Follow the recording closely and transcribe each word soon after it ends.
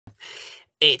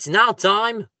It's now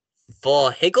time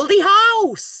for Higgledy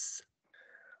House!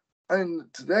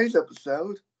 And today's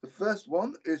episode, the first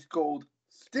one is called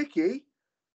Sticky,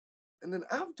 and then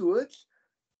afterwards,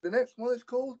 the next one is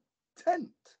called Tent.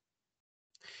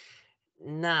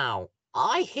 Now,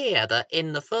 I hear that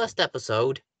in the first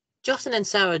episode, Justin and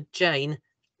Sarah Jane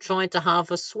tried to have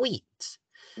a sweet.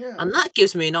 Yeah. And that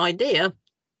gives me an idea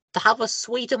to have a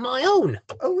sweet of my own.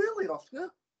 Oh, really,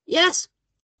 Oscar? Yes,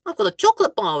 I've got a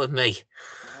chocolate bar with me.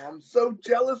 Oh, I'm so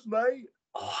jealous, mate.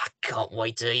 Oh, I can't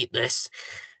wait to eat this.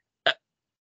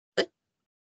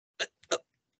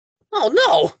 Oh,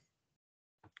 no!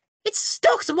 It's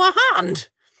stuck to my hand!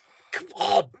 Come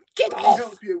on, get Let me off!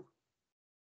 help you.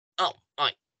 Oh,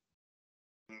 right.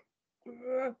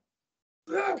 No,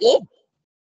 Whoa!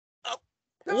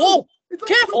 Whoa! it's all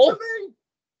Careful! stuck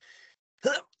to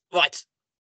me. Right.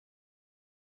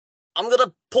 I'm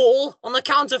gonna pull on the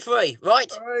count of three,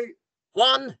 right? All right.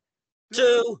 1,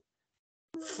 2,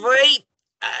 3.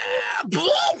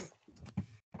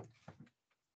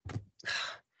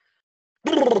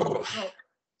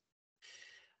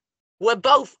 We're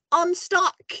both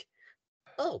unstuck.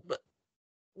 Oh, but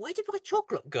where did my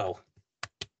chocolate go?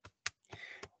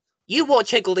 You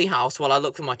watch Higgledy House while I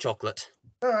look for my chocolate.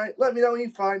 All right, let me know when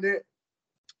you find it.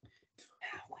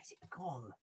 Where's it gone?